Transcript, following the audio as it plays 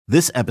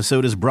This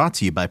episode is brought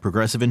to you by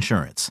Progressive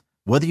Insurance.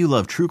 Whether you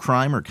love true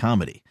crime or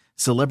comedy,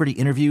 celebrity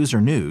interviews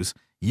or news,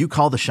 you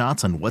call the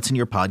shots on what's in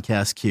your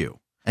podcast queue.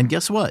 And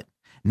guess what?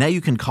 Now you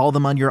can call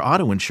them on your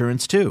auto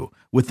insurance too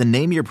with the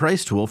Name Your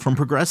Price tool from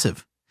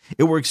Progressive.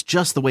 It works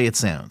just the way it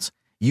sounds.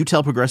 You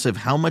tell Progressive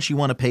how much you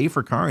want to pay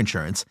for car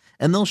insurance,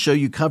 and they'll show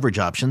you coverage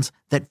options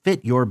that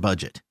fit your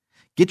budget.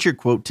 Get your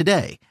quote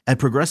today at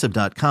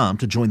Progressive.com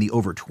to join the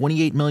over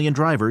 28 million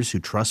drivers who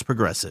trust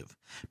Progressive.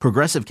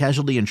 Progressive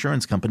Casualty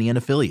Insurance Company and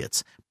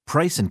Affiliates.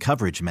 Price and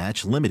coverage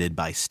match limited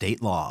by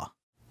state law.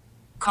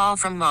 Call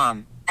from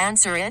mom.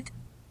 Answer it.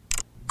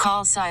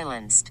 Call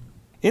silenced.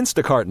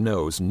 Instacart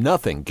knows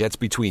nothing gets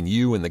between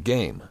you and the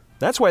game.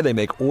 That's why they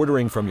make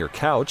ordering from your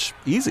couch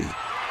easy.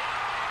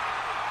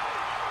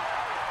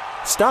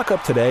 Stock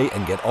up today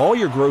and get all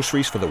your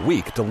groceries for the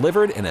week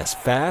delivered in as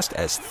fast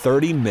as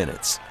 30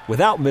 minutes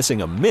without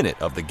missing a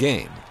minute of the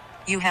game.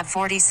 You have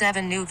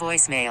 47 new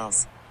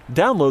voicemails.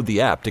 Download the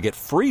app to get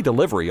free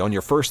delivery on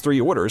your first 3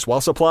 orders while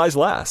supplies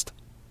last.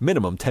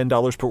 Minimum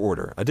 $10 per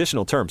order.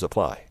 Additional terms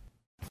apply.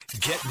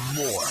 Get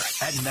more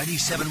at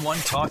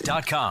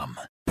 971talk.com.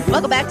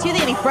 Welcome back to the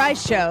Annie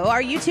Fries Show.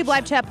 Our YouTube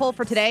live chat poll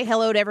for today.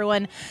 Hello to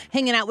everyone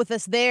hanging out with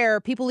us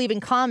there. People leaving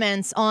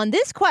comments on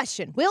this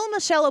question. Will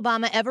Michelle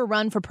Obama ever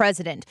run for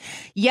president?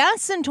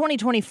 Yes, in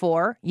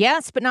 2024.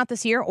 Yes, but not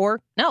this year.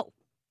 Or no.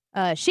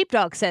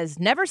 Sheepdog says,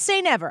 never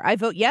say never. I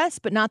vote yes,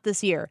 but not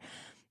this year.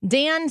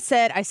 Dan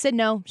said, I said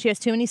no. She has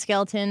too many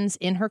skeletons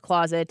in her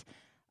closet.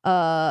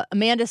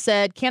 Amanda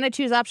said, can I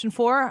choose option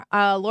 4?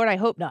 Lord, I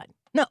hope not.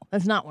 No,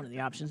 that's not one of the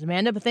options,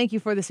 Amanda, but thank you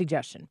for the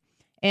suggestion.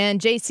 And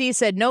JC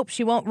said, nope,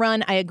 she won't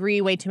run. I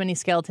agree. Way too many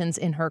skeletons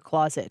in her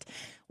closet.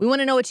 We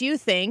want to know what you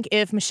think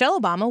if Michelle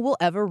Obama will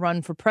ever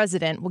run for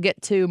president. We'll get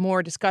to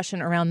more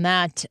discussion around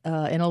that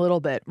in a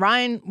little bit.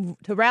 Ryan,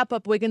 to wrap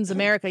up Wiggins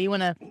America, you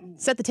want to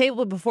set the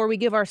table before we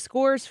give our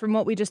scores from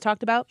what we just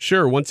talked about?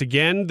 Sure. Once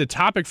again, the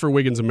topic for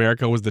Wiggins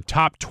America was the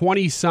top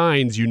 20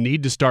 signs you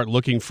need to start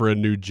looking for a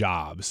new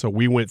job. So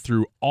we went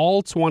through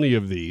all 20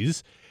 of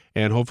these,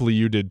 and hopefully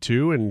you did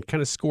too, and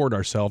kind of scored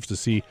ourselves to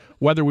see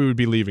whether we would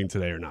be leaving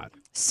today or not.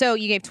 So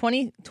you gave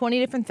 20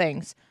 different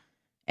things.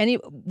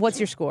 What's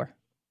your score?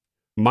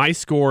 My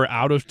score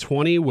out of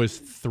 20 was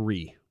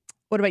 3.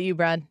 What about you,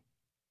 Brad?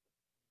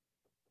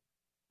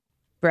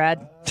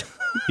 Brad?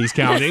 He's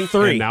counting.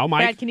 3. And now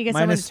Mike. Brad, can you get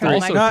someone to turn the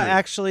Also mic? No, 3.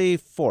 actually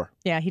 4.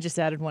 Yeah, he just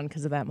added 1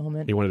 because of that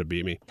moment. He wanted to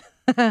beat me.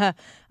 Leah?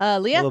 A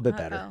little bit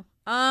better.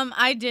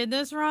 I did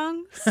this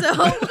wrong.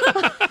 So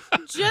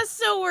just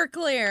so we're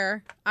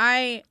clear,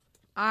 I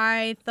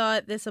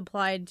thought this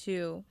applied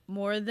to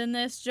more than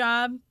this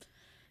job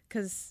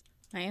because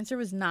my answer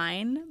was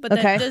 9, but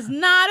that does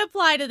not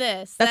apply to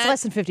this. That's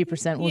less than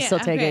 50%. We'll still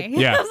take it.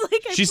 Yeah. I was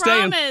like, I She's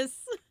promise.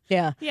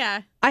 Yeah.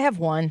 Yeah. I have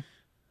 1.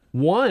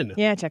 1?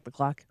 Yeah, I check the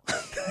clock.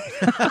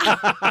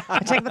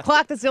 I check the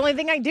clock. That's the only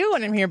thing I do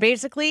when I'm here.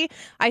 Basically,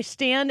 I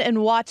stand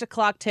and watch a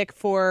clock tick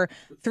for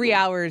 3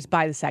 hours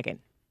by the second.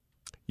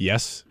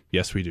 Yes,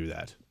 we do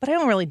that. But I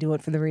don't really do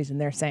it for the reason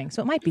they're saying,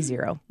 so it might be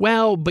 0.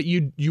 Well, but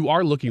you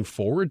are looking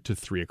forward to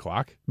 3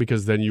 o'clock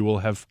because then you will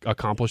have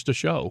accomplished a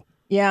show.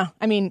 Yeah,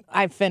 I mean,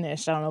 I've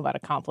finished. I don't know about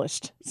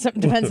accomplished. So,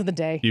 depends on the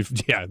day.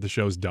 The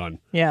show's done.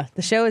 Yeah,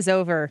 the show is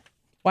over.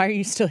 Why are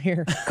you still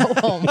here? Go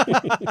home.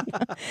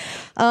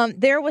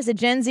 There was a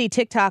Gen Z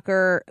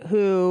TikToker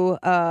who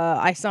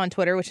I saw on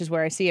Twitter, which is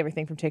where I see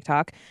everything from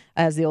TikTok,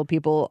 as the old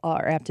people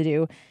are apt to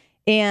do.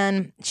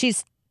 And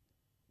she's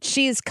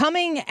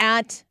coming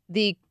at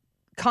the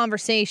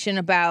conversation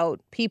about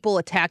people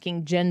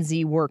attacking Gen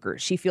Z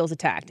workers. She feels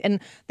attacked.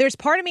 And there's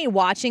part of me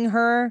watching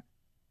her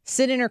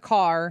sit in her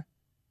car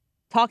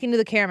talking to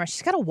the camera.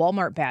 She's got a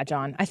Walmart badge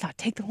on. I thought,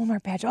 take the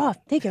Walmart badge off.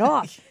 Take it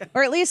off.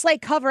 Or at least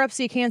cover up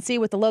so you can't see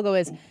what the logo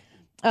is.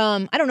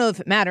 I don't know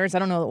if it matters. I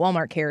don't know that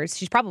Walmart cares.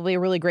 She's probably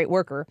a really great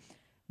worker.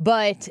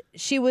 But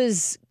she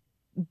was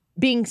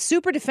being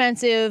super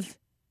defensive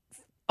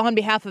on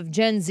behalf of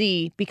Gen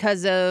Z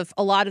because of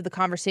a lot of the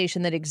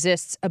conversation that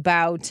exists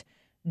about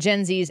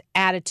Gen Z's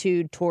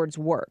attitude towards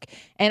work.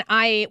 And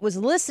I was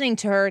listening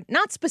to her,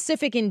 not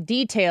specific in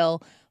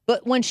detail,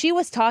 but when she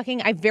was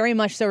talking, I very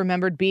much so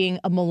remembered being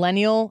a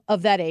millennial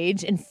of that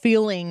age and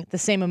feeling the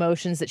same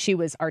emotions that she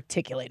was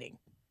articulating.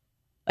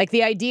 Like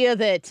the idea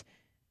that,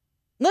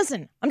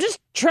 listen, I'm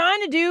just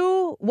trying to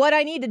do what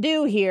I need to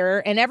do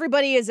here, and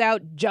everybody is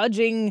out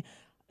judging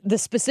the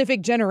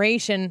specific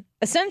generation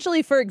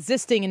essentially for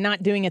existing and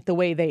not doing it the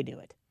way they do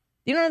it.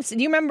 You know what I'm saying?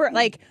 Do you remember,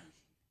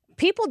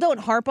 people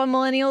don't harp on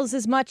millennials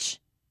as much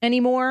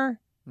anymore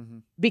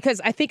because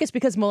I think it's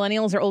because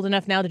millennials are old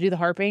enough now to do the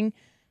harping.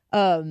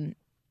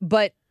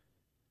 But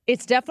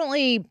it's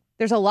definitely,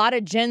 there's a lot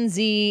of Gen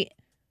Z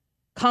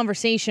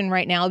conversation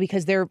right now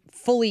because they're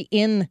fully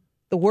in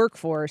the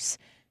workforce.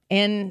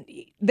 And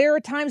there are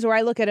times where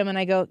I look at them and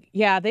I go,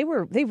 yeah, they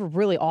were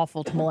really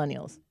awful to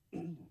millennials.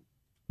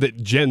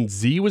 That Gen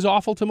Z was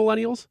awful to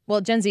millennials?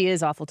 Well, Gen Z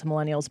is awful to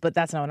millennials, but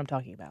that's not what I'm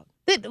talking about.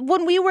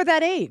 When we were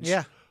that age.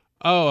 Yeah.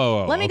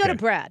 Oh. Let me go to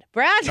Brad.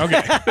 Brad?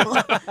 Okay.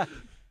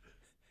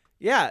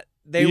 Yeah.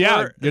 they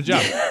were. Good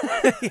job.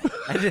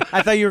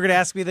 I thought you were going to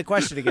ask me the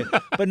question again.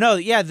 But no,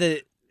 yeah,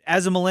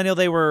 as a millennial,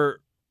 they were,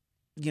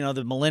 the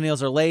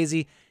millennials are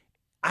lazy.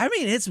 I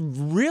mean, it's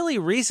really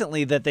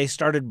recently that they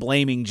started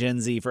blaming Gen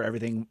Z for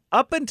everything.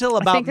 Up until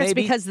about I think that's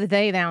maybe because the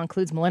they now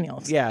includes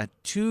millennials. Yeah,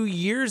 2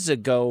 years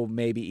ago,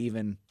 maybe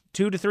even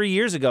 2 to 3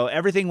 years ago,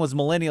 everything was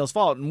millennials'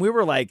 fault, and we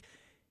were like,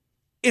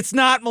 it's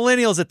not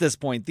millennials at this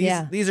point.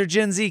 These are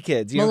Gen Z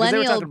kids. Because they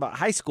were talking about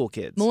high school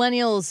kids.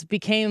 Millennials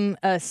became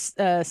a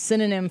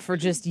synonym for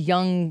just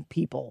young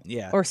people.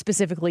 Yeah. Or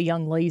specifically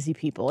young, lazy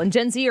people. And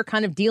Gen Z are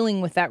kind of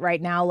dealing with that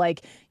right now.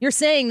 Like, you're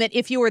saying that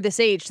if you were this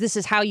age, this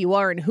is how you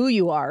are and who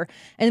you are.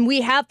 And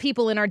we have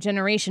people in our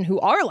generation who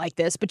are like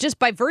this, but just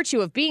by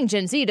virtue of being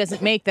Gen Z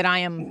doesn't make that I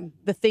am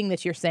the thing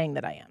that you're saying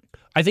that I am.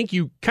 I think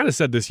you kind of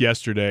said this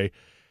yesterday,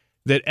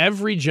 that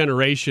every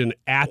generation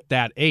at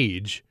that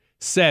age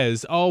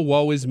says, oh,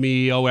 woe is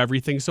me. Oh,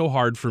 everything's so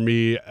hard for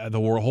me. The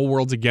whole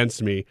world's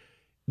against me.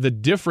 The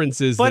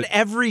difference is But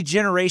every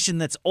generation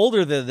that's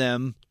older than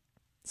them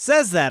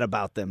says that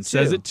about them, too.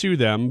 Says it to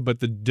them,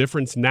 but the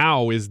difference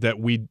now is that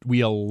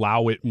we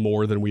allow it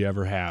more than we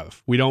ever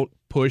have. We don't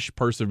push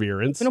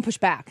perseverance. We don't push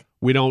back.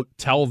 We don't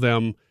tell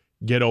them,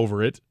 get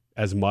over it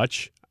as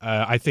much.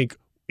 I think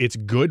it's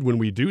good when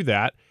we do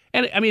that.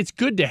 And I mean, it's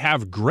good to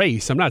have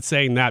grace. I'm not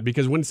saying that,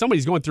 because when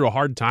somebody's going through a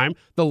hard time,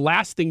 the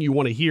last thing you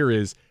want to hear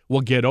is, well,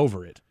 get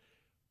over it.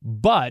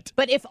 But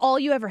if all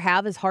you ever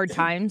have is hard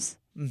times.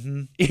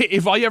 Mm-hmm.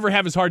 If all you ever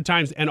have is hard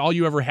times and all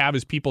you ever have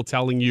is people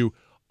telling you,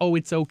 oh,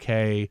 it's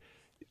okay,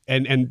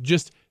 and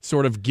just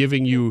sort of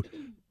giving you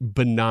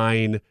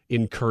benign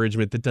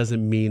encouragement that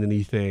doesn't mean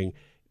anything,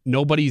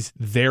 nobody's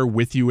there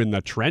with you in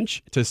the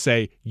trench to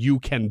say, you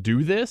can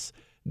do this.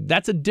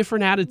 That's a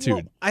different attitude.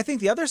 Well, I think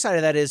the other side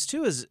of that is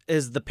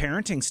the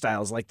parenting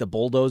styles, like the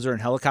bulldozer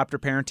and helicopter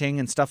parenting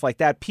and stuff like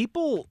that.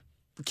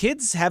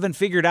 Kids haven't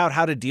figured out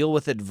how to deal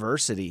with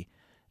adversity.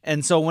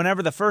 And so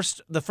whenever the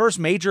first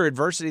major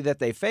adversity that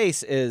they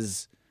face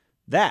is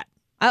that.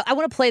 I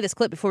want to play this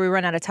clip before we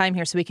run out of time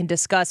here so we can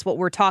discuss what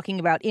we're talking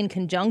about in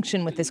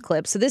conjunction with this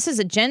clip. So this is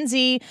a Gen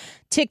Z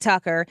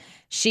TikToker.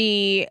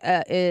 She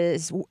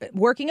is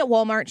working at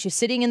Walmart. She's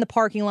sitting in the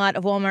parking lot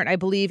of Walmart, I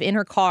believe, in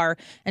her car,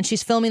 and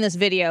she's filming this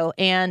video.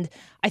 And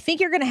I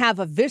think you're going to have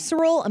a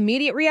visceral,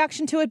 immediate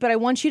reaction to it, but I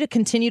want you to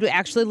continue to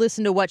actually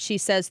listen to what she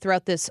says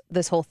throughout this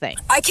whole thing.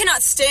 I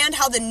cannot stand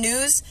how the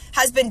news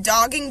has been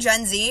dogging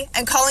Gen Z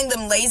and calling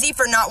them lazy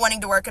for not wanting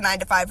to work a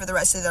 9-to-5 for the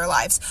rest of their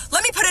lives.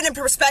 Let me put it in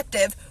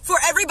perspective for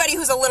everybody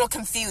who's a little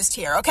confused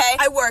here, okay?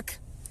 I work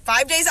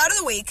 5 days out of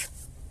the week,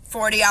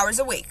 40 hours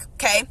a week,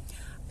 okay?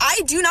 I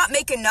do not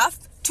make enough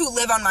to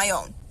live on my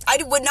own. I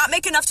would not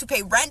make enough to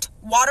pay rent,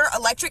 water,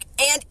 electric,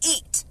 and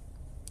eat.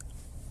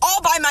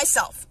 All by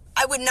myself.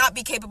 I would not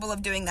be capable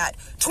of doing that.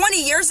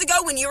 20 years ago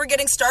when you were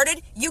getting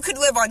started, you could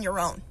live on your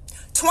own.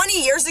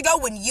 20 years ago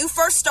when you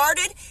first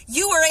started,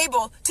 you were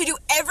able to do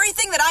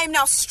everything that I am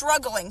now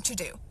struggling to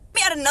do. Let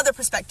me add another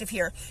perspective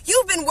here.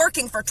 You've been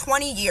working for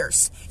 20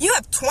 years. You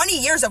have 20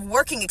 years of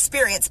working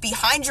experience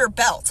behind your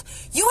belt.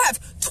 You have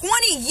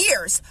 20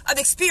 years of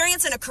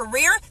experience in a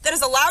career that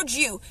has allowed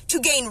you to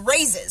gain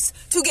raises,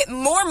 to get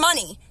more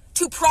money,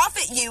 to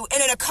profit you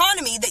in an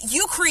economy that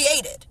you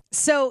created.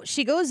 So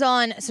she goes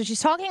on. So she's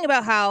talking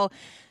about how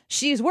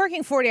she's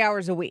working 40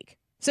 hours a week.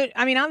 So,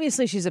 I mean,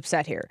 obviously she's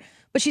upset here.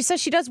 But she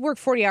says she does work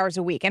 40 hours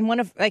a week. And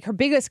one of her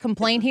biggest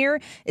complaint here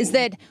is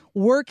that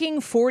working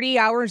 40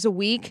 hours a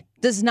week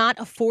does not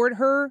afford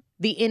her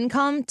the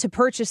income to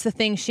purchase the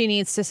things she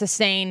needs to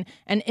sustain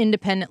an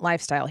independent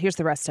lifestyle. Here's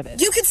the rest of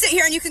it. You can sit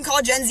here and you can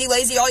call Gen Z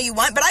lazy all you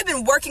want, but I've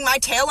been working my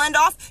tail end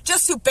off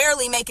just to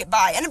barely make it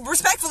by. And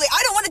respectfully,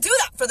 I don't want to do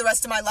that for the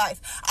rest of my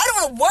life. I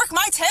don't want to work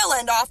my tail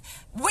end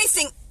off,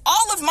 wasting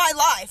all of my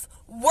life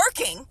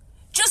working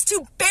just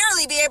to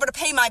barely be able to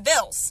pay my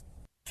bills.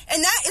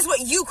 And that is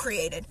what you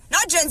created,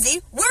 not Gen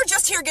Z. We're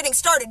just here getting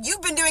started.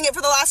 You've been doing it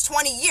for the last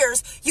 20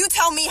 years. You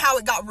tell me how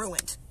it got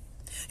ruined.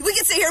 We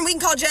can sit here and we can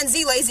call Gen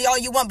Z lazy all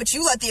you want, but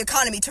you let the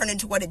economy turn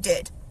into what it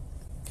did.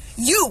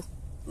 You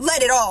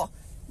let it all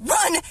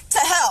run to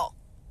hell.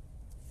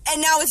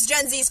 And now it's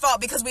Gen Z's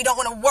fault because we don't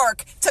want to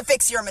work to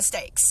fix your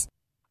mistakes.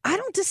 I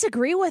don't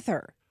disagree with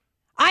her.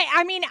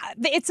 I mean,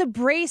 it's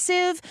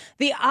abrasive.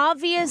 The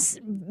obvious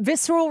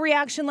visceral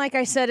reaction, like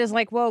I said, is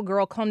like, whoa,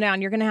 girl, calm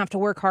down. You're going to have to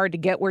work hard to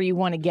get where you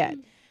want to get.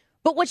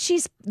 But what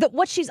she's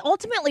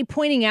ultimately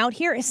pointing out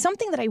here is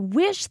something that I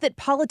wish that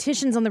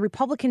politicians on the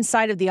Republican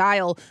side of the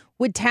aisle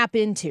would tap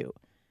into.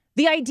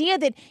 The idea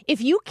that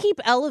if you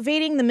keep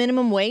elevating the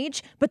minimum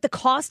wage, but the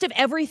cost of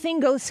everything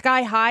goes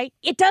sky high,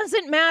 it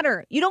doesn't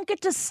matter. You don't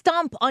get to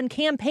stump on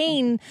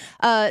campaign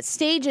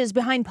stages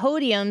behind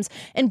podiums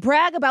and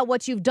brag about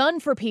what you've done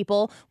for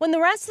people when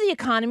the rest of the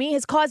economy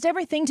has caused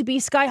everything to be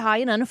sky high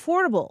and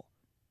unaffordable.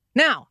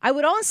 Now, I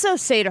would also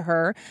say to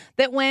her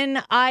that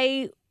when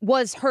I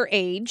was her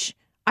age,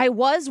 I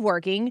was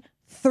working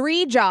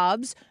 3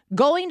 jobs,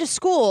 going to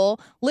school,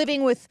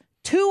 living with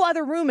 2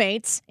 other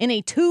roommates in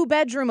a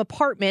 2-bedroom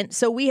apartment.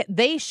 So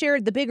they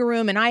shared the bigger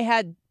room and I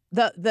had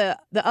the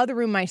other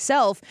room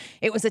myself.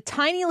 It was a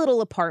tiny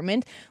little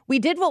apartment. We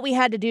did what we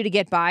had to do to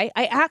get by.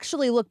 I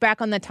actually look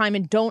back on that time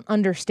and don't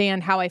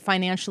understand how I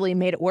financially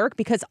made it work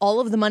because all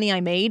of the money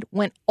I made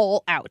went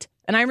all out.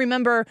 And I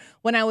remember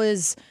when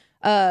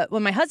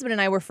when my husband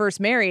and I were first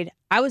married,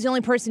 I was the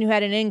only person who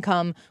had an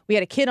income. We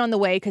had a kid on the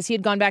way because he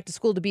had gone back to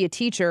school to be a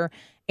teacher.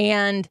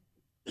 And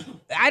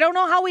I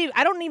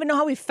don't even know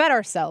how we fed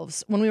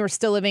ourselves when we were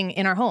still living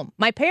in our home.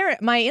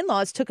 My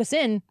in-laws took us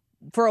in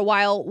for a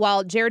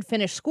while Jared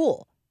finished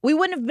school. We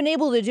wouldn't have been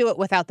able to do it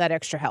without that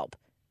extra help.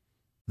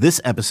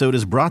 This episode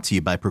is brought to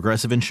you by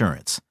Progressive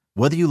Insurance.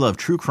 Whether you love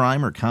true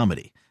crime or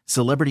comedy,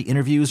 celebrity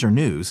interviews or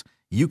news,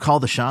 you call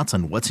the shots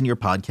on what's in your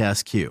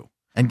podcast queue.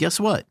 And guess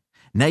what?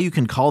 Now you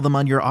can call them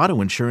on your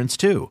auto insurance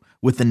too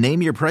with the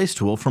Name Your Price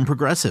tool from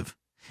Progressive.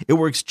 It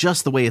works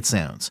just the way it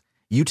sounds.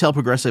 You tell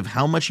Progressive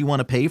how much you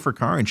want to pay for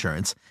car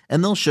insurance,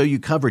 and they'll show you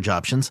coverage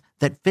options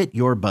that fit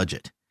your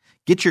budget.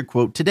 Get your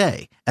quote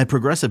today at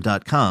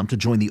Progressive.com to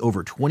join the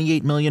over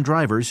 28 million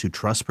drivers who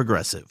trust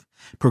Progressive.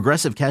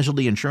 Progressive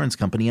Casualty Insurance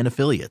Company and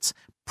Affiliates.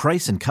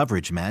 Price and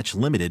coverage match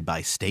limited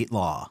by state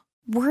law.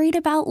 Worried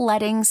about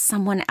letting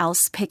someone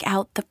else pick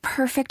out the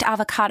perfect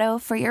avocado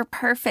for your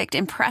perfect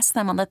impress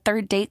them on the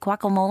third date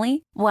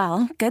guacamole?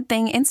 Well, good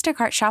thing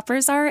Instacart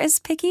shoppers are as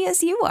picky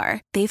as you are.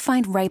 They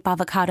find ripe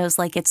avocados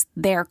like it's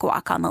their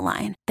guac on the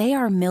line. They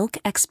are milk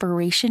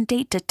expiration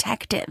date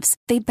detectives.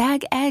 They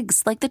bag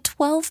eggs like the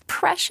 12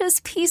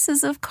 precious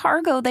pieces of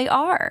cargo they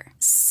are.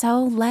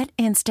 So let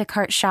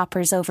Instacart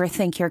shoppers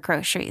overthink your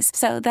groceries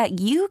so that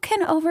you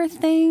can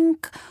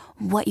overthink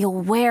what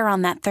you'll wear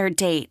on that third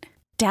date.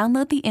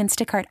 Download the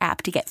Instacart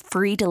app to get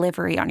free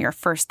delivery on your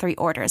first 3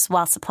 orders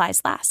while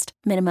supplies last.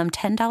 Minimum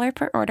 $10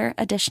 per order.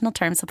 Additional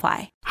terms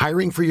apply.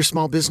 Hiring for your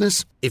small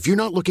business? If you're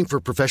not looking for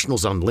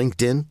professionals on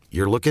LinkedIn,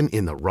 you're looking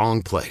in the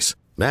wrong place.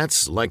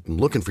 That's like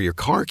looking for your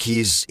car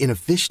keys in a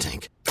fish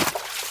tank.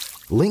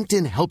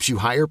 LinkedIn helps you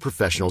hire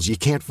professionals you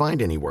can't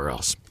find anywhere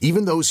else,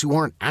 even those who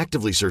aren't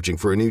actively searching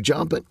for a new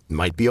job but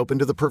might be open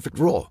to the perfect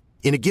role.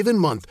 In a given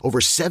month, over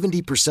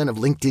 70% of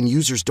LinkedIn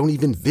users don't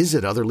even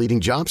visit other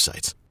leading job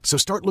sites. So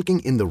start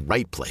looking in the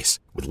right place.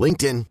 With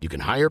LinkedIn, you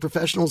can hire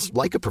professionals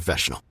like a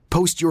professional.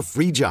 Post your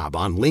free job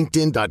on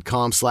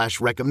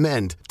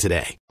linkedin.com/recommend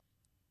today.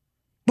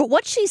 But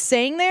what she's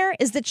saying there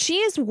is that she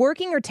is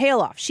working her tail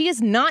off. She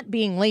is not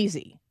being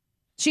lazy.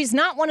 She's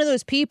not one of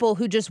those people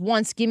who just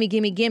wants gimme,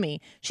 gimme,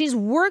 gimme. She's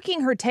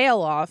working her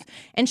tail off,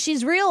 and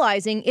she's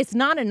realizing it's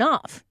not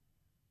enough.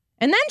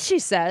 And then she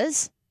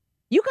says,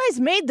 you guys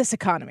made this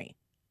economy.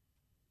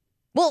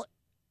 Well,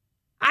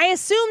 I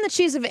assume that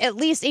she's of at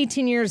least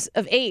 18 years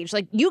of age.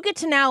 Like, you get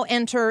to now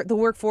enter the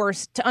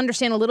workforce to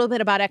understand a little bit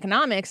about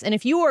economics. And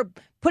if you are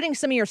putting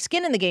some of your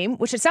skin in the game,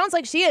 which it sounds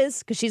like she is,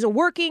 because she's a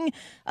working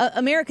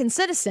American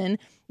citizen,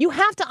 you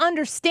have to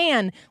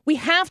understand we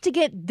have to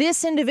get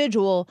this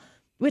individual,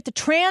 we have to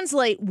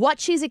translate what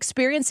she's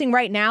experiencing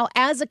right now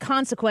as a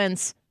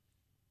consequence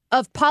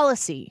of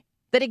policy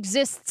that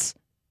exists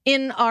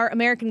in our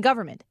American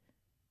government.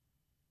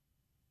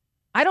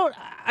 I don't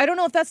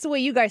know if that's the way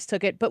you guys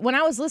took it, but when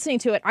I was listening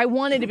to it, I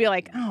wanted to be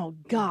like, oh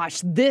gosh,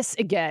 this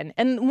again.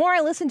 And the more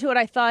I listened to it,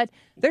 I thought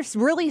there's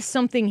really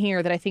something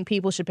here that I think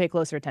people should pay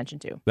closer attention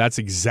to. That's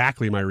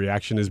exactly my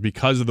reaction, is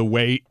because of the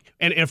way,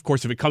 and of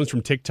course, if it comes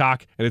from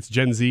TikTok and it's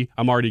Gen Z,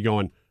 I'm already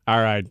going, all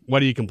right,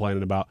 what are you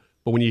complaining about?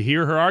 But when you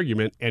hear her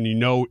argument and you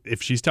know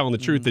if she's telling the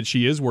truth that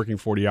she is working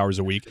 40 hours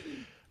a week,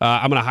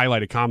 I'm going to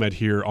highlight a comment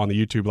here on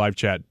the YouTube live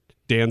chat.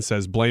 Dan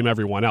says, blame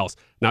everyone else.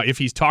 Now, if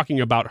he's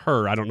talking about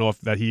her, I don't know if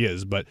that he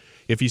is, but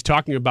if he's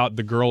talking about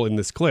the girl in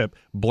this clip,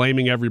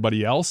 blaming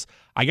everybody else,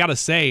 I got to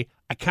say,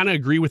 I kind of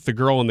agree with the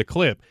girl in the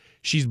clip.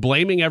 She's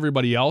blaming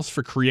everybody else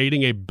for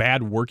creating a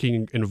bad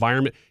working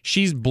environment.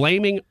 She's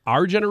blaming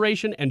our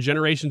generation and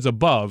generations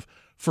above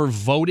for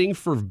voting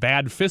for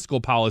bad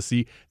fiscal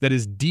policy that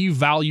has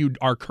devalued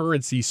our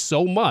currency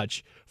so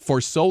much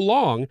for so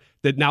long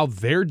that now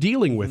they're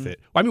dealing with it.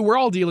 I mean, we're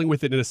all dealing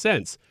with it in a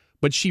sense.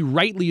 But she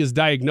rightly is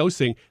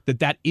diagnosing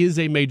that is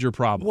a major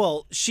problem.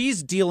 Well,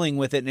 she's dealing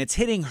with it, and it's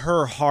hitting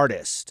her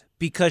hardest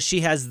because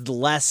she has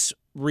less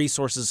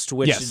resources to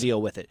which to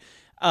deal with it.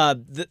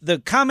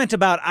 The comment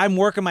about I'm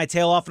working my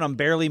tail off and I'm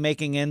barely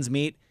making ends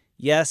meet,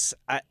 yes,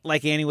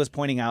 like Annie was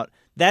pointing out,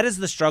 that is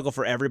the struggle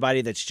for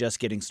everybody that's just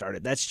getting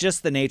started. That's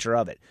just the nature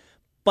of it.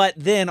 But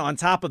then on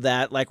top of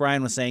that, like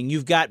Ryan was saying,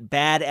 you've got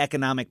bad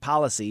economic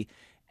policy,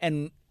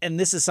 and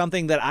this is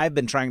something that I've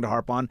been trying to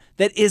harp on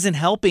that isn't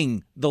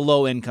helping the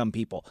low-income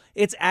people.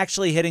 It's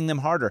actually hitting them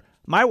harder.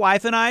 My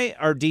wife and I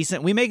are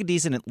decent. We make a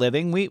decent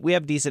living. We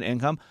have decent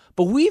income,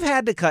 but we've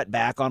had to cut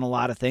back on a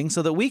lot of things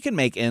so that we can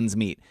make ends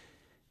meet.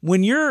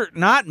 When you're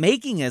not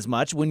making as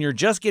much, when you're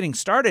just getting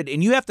started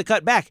and you have to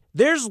cut back,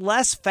 there's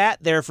less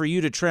fat there for you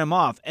to trim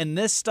off, and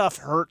this stuff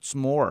hurts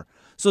more.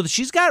 So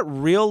she's got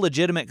real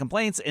legitimate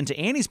complaints. And to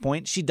Annie's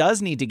point, she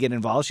does need to get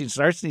involved. She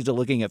starts need to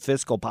looking at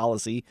fiscal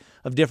policy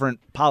of different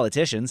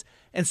politicians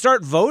and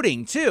start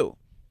voting too.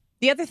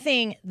 The other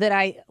thing that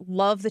I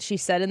love that she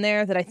said in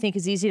there that I think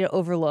is easy to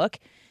overlook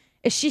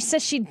is she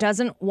says she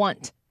doesn't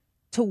want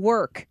to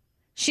work.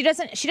 she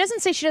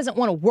doesn't say she doesn't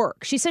want to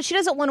work. She says she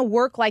doesn't want to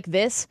work like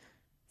this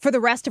for the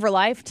rest of her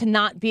life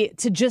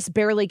to just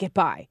barely get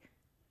by.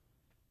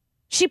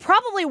 She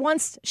probably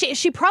wants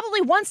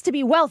to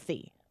be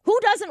wealthy. Who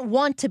doesn't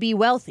want to be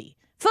wealthy?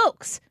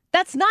 Folks,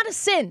 that's not a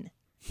sin.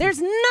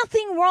 There's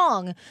nothing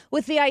wrong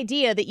with the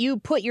idea that you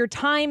put your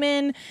time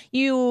in.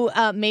 You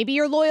maybe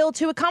you're loyal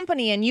to a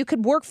company and you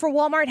could work for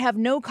Walmart, have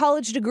no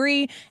college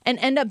degree, and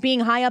end up being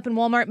high up in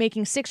Walmart,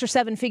 making 6 or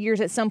 7 figures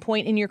at some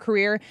point in your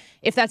career.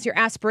 If that's your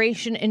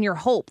aspiration and your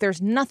hope,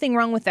 there's nothing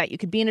wrong with that. You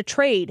could be in a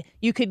trade.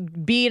 You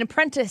could be an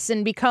apprentice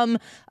and become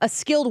a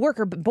skilled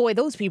worker. But boy,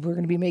 those people are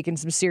going to be making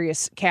some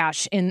serious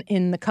cash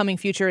in the coming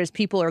future as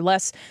people are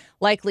less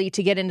likely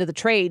to get into the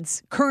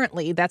trades.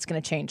 Currently, that's going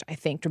to change, I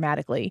think,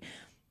 dramatically.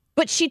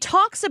 But she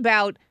talks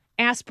about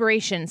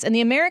aspirations, and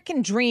the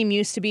American dream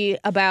used to be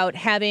about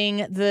having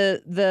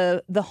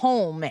the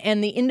home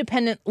and the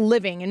independent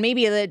living and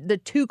maybe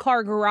the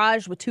 2-car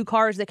garage with 2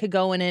 cars that could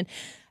go in it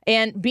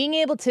and being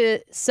able to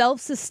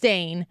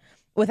self-sustain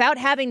without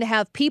having to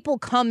have people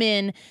come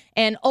in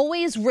and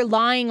always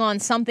relying on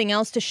something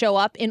else to show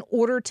up in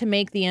order to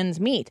make the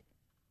ends meet.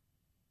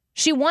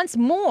 She wants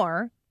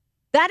more.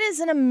 That is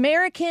an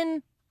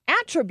American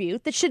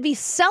attribute that should be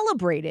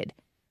celebrated.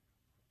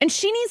 And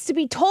she needs to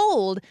be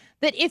told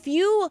that if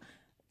you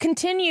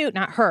continue,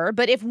 not her,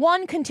 but if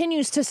one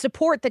continues to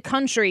support the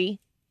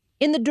country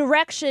in the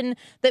direction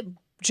that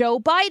Joe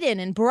Biden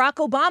and Barack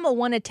Obama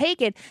want to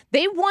take it,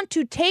 they want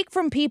to take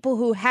from people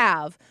who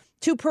have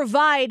to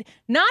provide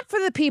not for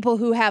the people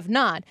who have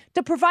not,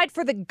 to provide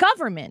for the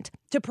government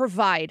to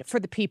provide for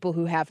the people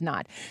who have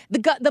not.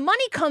 The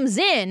money comes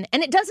in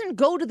and it doesn't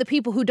go to the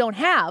people who don't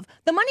have.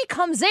 The money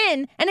comes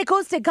in and it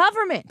goes to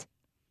government.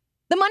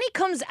 The money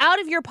comes out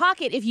of your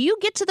pocket. If you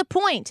get to the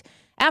point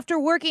after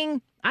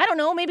working, I don't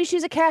know, maybe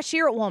she's a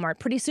cashier at Walmart.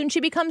 Pretty soon she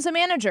becomes a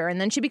manager, and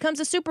then she becomes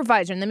a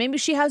supervisor, and then maybe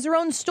she has her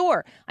own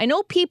store. I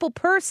know people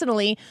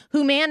personally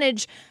who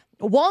manage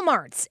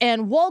Walmarts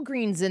and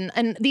Walgreens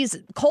and these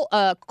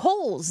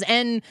Kohl's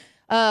and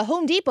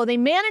Home Depot. They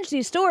manage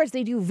these stores.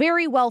 They do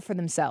very well for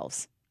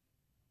themselves.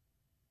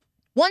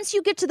 Once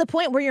you get to the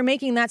point where you're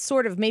making that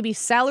sort of maybe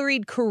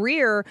salaried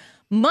career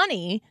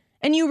money,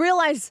 and you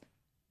realize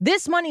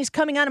this money's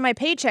coming out of my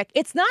paycheck,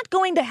 it's not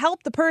going to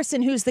help the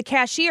person who's the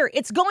cashier.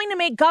 It's going to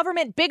make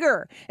government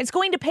bigger. It's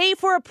going to pay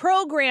for a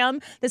program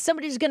that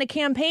somebody's going to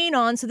campaign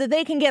on so that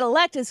they can get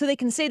elected, so they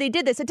can say they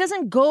did this. It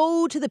doesn't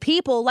go to the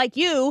people like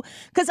you,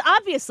 because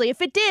obviously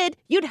if it did,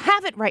 you'd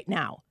have it right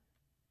now.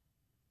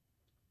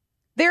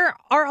 There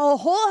are a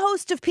whole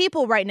host of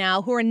people right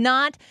now who are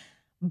not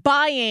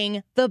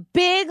buying the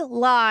big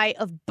lie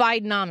of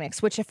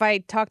Bidenomics, which if I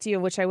talk to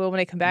you, which I will when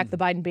I come back, the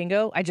Biden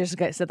bingo, I just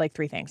said like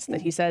 3 things that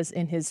he says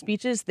in his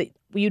speeches that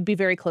you'd be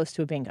very close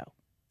to a bingo.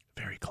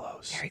 Very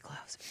close. Very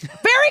close.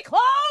 Very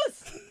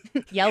close!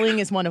 Yelling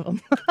is one of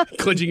them.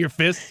 Clenching your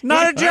fists.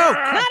 Not a joke.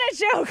 Not a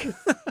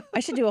joke.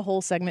 I should do a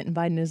whole segment in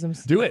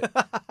Bidenisms. Do it.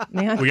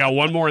 Man. We got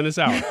one more in this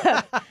hour.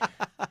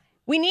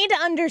 We need to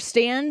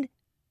understand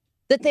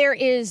that there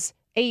is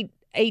a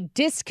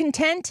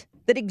discontent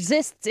that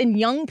exists in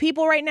young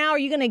people right now. Are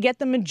you going to get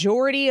the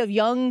majority of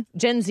young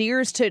Gen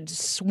Zers to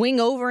swing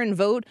over and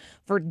vote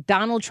for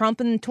Donald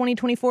Trump in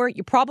 2024?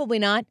 You're probably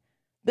not.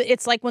 But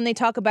it's like when they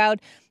talk about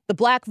the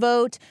black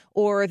vote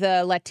or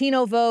the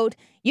Latino vote.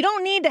 You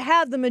don't need to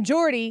have the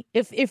majority.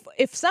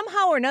 If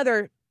somehow or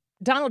another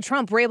Donald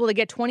Trump were able to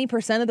get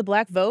 20% of the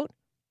black vote,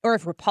 or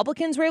if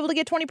Republicans were able to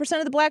get 20%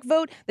 of the black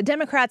vote, the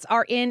Democrats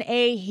are in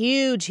a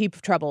huge heap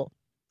of trouble.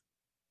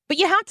 But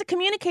you have to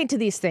communicate to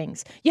these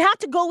things. You have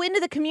to go into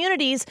the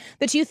communities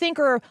that you think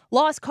are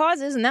lost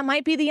causes, and that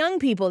might be the young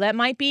people. That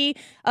might be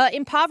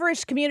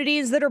impoverished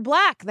communities that are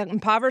black, that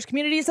impoverished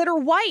communities that are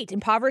white,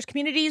 impoverished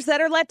communities that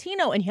are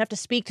Latino, and you have to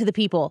speak to the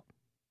people.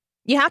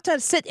 You have to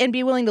sit and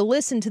be willing to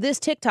listen to this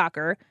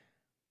TikToker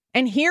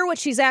and hear what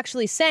she's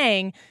actually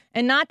saying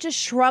and not just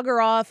shrug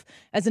her off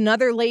as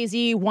another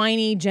lazy,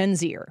 whiny Gen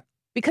Zer,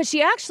 because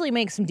she actually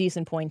makes some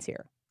decent points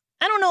here.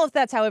 I don't know if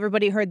that's how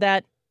everybody heard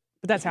that,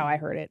 but that's how I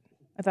heard it.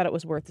 I thought it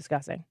was worth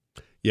discussing.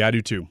 Yeah, I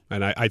do too.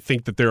 And I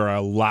think that there are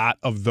a lot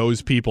of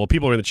those people.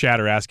 People in the chat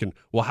are asking,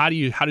 well, how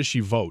does she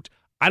vote?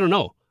 I don't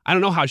know. I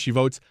don't know how she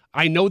votes.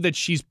 I know that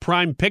she's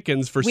prime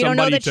pickings for somebody to... We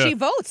don't know that she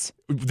votes.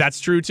 That's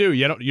true too.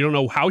 You don't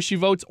know how she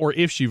votes or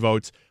if she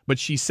votes, but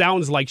she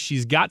sounds like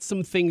she's got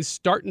some things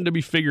starting to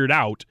be figured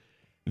out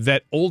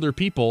that older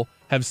people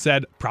have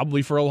said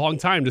probably for a long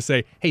time to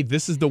say, hey,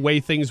 this is the way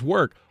things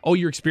work. Oh,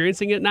 you're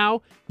experiencing it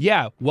now?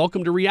 Yeah,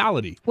 welcome to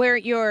reality. Where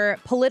your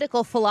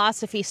political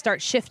philosophy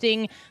starts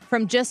shifting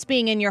from just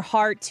being in your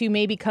heart to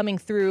maybe coming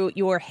through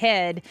your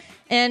head.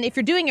 And if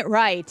you're doing it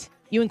right,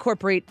 you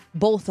incorporate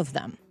both of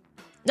them.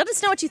 Let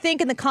us know what you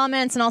think in the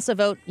comments, and also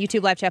vote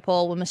YouTube live chat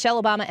poll. Will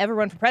Michelle Obama ever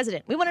run for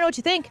president? We want to know what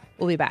you think.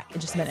 We'll be back in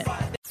just a minute.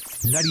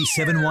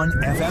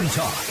 97.1 FM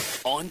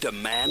Talk. On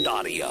demand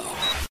audio.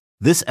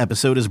 This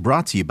episode is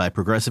brought to you by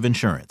Progressive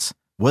Insurance.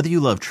 Whether you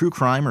love true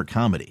crime or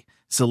comedy,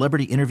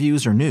 celebrity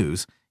interviews or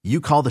news, you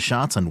call the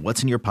shots on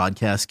what's in your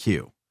podcast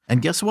queue.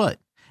 And guess what?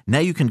 Now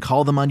you can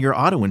call them on your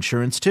auto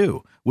insurance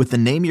too with the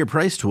Name Your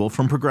Price tool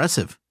from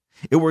Progressive.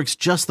 It works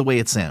just the way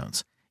it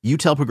sounds. You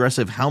tell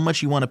Progressive how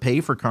much you want to pay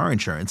for car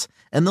insurance,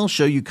 and they'll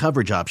show you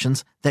coverage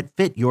options that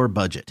fit your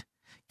budget.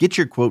 Get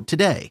your quote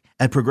today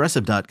at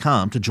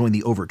Progressive.com to join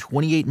the over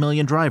 28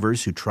 million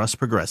drivers who trust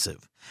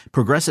Progressive.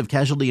 Progressive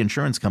Casualty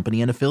Insurance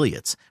Company and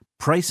Affiliates.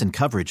 Price and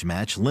coverage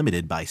match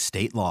limited by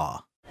state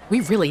law. We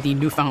really need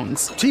new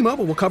phones.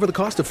 T-Mobile will cover the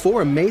cost of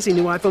 4 amazing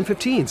new iPhone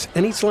 15s,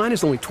 and each line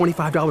is only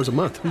 $25 a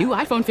month. New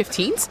iPhone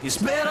 15s? It's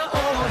better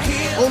over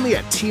here. Only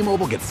at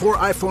T-Mobile, get 4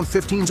 iPhone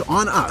 15s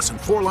on us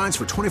and 4 lines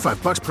for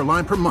 $25 per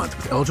line per month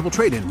with eligible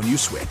trade-in when you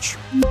switch.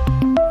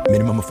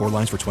 Minimum of 4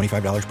 lines for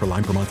 $25 per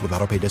line per month with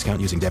autopay discount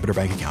using debit or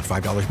bank account.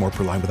 $5 more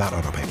per line without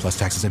autopay, plus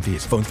taxes and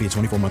fees. Phone fee at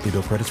 24 monthly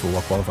bill credits for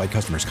well-qualified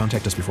customers.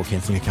 Contact us before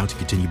canceling account to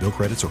continue bill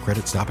credits or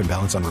credit stop and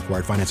balance on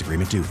required finance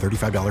agreement due.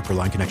 $35 per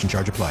line connection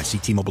charge applies. See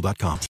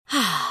T-Mobile.com.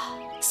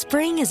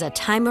 Spring is a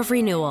time of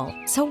renewal,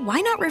 so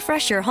why not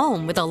refresh your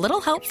home with a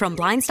little help from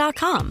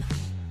Blinds.com?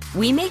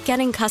 We make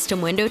getting custom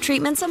window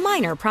treatments a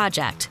minor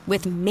project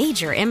with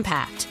major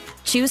impact.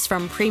 Choose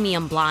from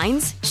premium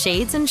blinds,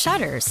 shades, and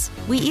shutters.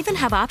 We even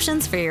have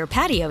options for your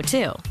patio,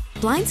 too.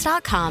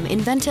 Blinds.com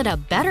invented a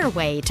better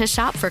way to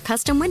shop for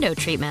custom window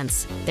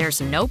treatments.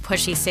 There's no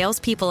pushy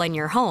salespeople in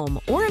your home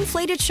or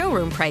inflated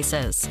showroom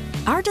prices.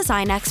 Our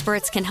design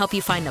experts can help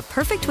you find the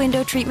perfect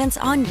window treatments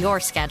on your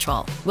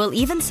schedule. We'll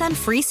even send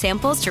free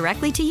samples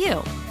directly to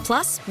you.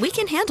 Plus, we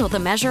can handle the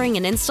measuring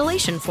and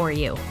installation for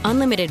you.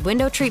 Unlimited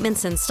window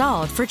treatments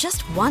installed for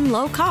just one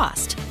low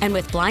cost. And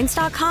with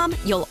Blinds.com,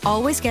 you'll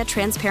always get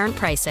transparent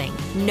pricing.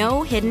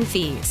 No hidden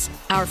fees.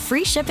 Our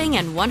free shipping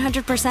and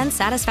 100%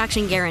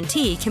 satisfaction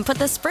guarantee can put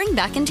the spring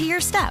back into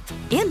your step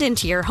and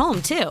into your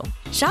home, too.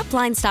 Shop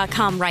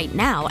Blinds.com right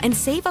now and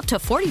save up to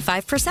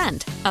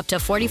 45%. Up to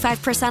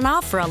 45%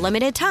 off for a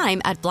limited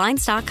time at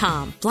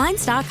Blinds.com.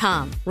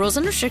 Blinds.com. Rules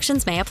and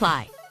restrictions may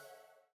apply.